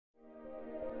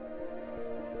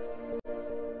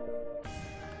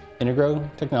Integro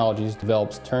Technologies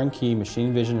develops turnkey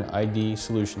machine vision and ID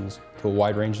solutions to a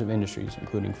wide range of industries,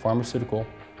 including pharmaceutical,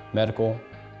 medical,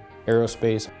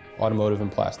 aerospace, automotive,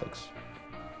 and plastics.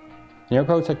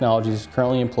 Integro Technologies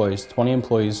currently employs 20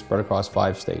 employees spread across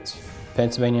 5 states: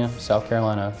 Pennsylvania, South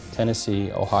Carolina,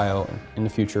 Tennessee, Ohio, and in the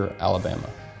future, Alabama.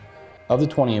 Of the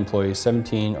 20 employees,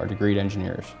 17 are degreed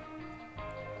engineers.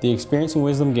 The experience and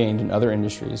wisdom gained in other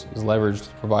industries is leveraged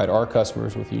to provide our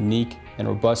customers with unique and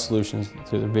robust solutions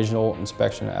to their visual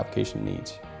inspection and application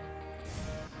needs.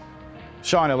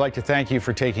 Sean, I'd like to thank you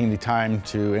for taking the time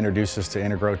to introduce us to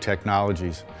Integro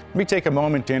Technologies. Let me take a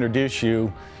moment to introduce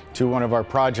you to one of our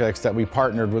projects that we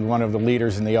partnered with one of the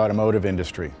leaders in the automotive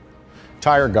industry,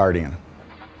 Tire Guardian.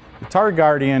 The Tire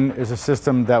Guardian is a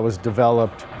system that was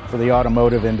developed for the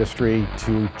automotive industry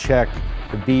to check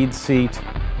the bead seat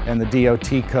and the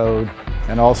DOT code,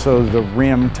 and also the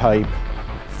rim type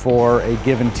for a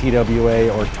given TWA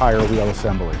or tire wheel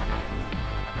assembly.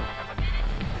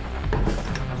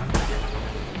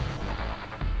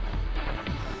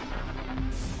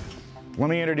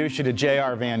 Let me introduce you to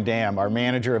J.R. Van Dam, our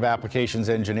Manager of Applications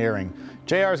Engineering.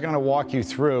 J.R. is going to walk you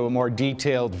through a more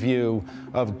detailed view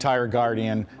of Tire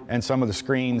Guardian and some of the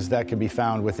screens that can be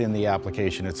found within the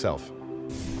application itself.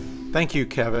 Thank you,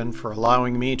 Kevin, for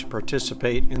allowing me to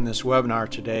participate in this webinar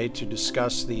today to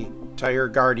discuss the Tire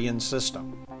Guardian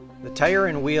system. The Tire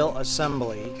and Wheel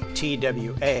Assembly,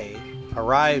 TWA,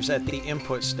 arrives at the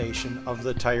input station of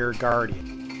the Tire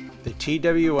Guardian. The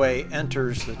TWA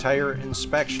enters the tire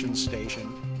inspection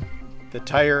station. The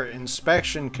tire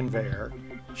inspection conveyor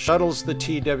shuttles the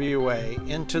TWA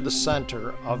into the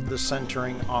center of the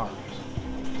centering arms.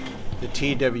 The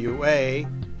TWA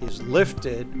is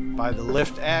lifted by the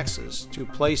lift axis to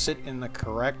place it in the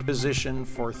correct position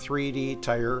for 3D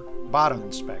tire bottom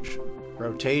inspection.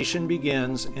 Rotation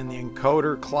begins and the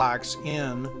encoder clocks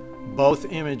in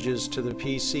both images to the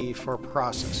PC for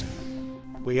processing.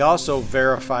 We also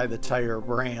verify the tire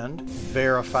brand,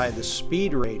 verify the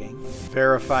speed rating,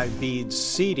 verify bead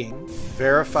seating,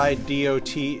 verify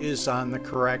DOT is on the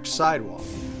correct sidewall.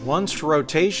 Once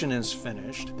rotation is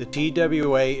finished, the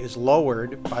TWA is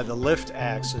lowered by the lift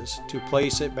axis to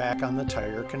place it back on the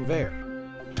tire conveyor.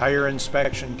 Tire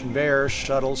inspection conveyor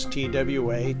shuttles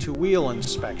TWA to wheel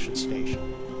inspection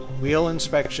station. Wheel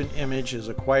inspection image is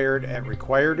acquired at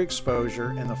required exposure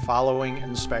and the following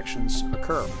inspections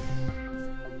occur.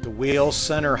 The wheel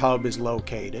center hub is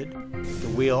located. The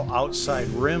wheel outside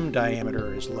rim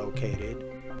diameter is located.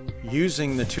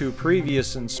 Using the 2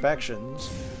 previous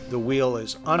inspections, the wheel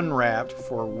is unwrapped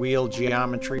for wheel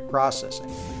geometry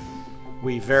processing.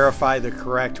 We verify the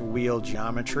correct wheel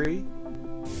geometry.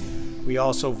 We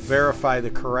also verify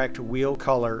the correct wheel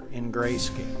color in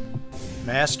grayscale.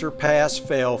 Master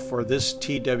pass-fail for this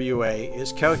TWA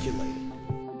is calculated.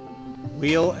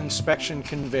 Wheel inspection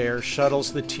conveyor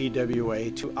shuttles the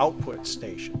TWA to output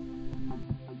station.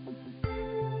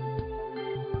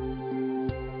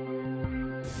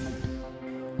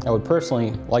 I would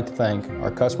personally like to thank our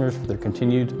customers for their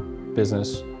continued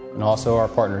business and also our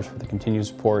partners for the continued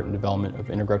support and development of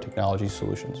Integro Technologies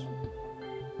solutions.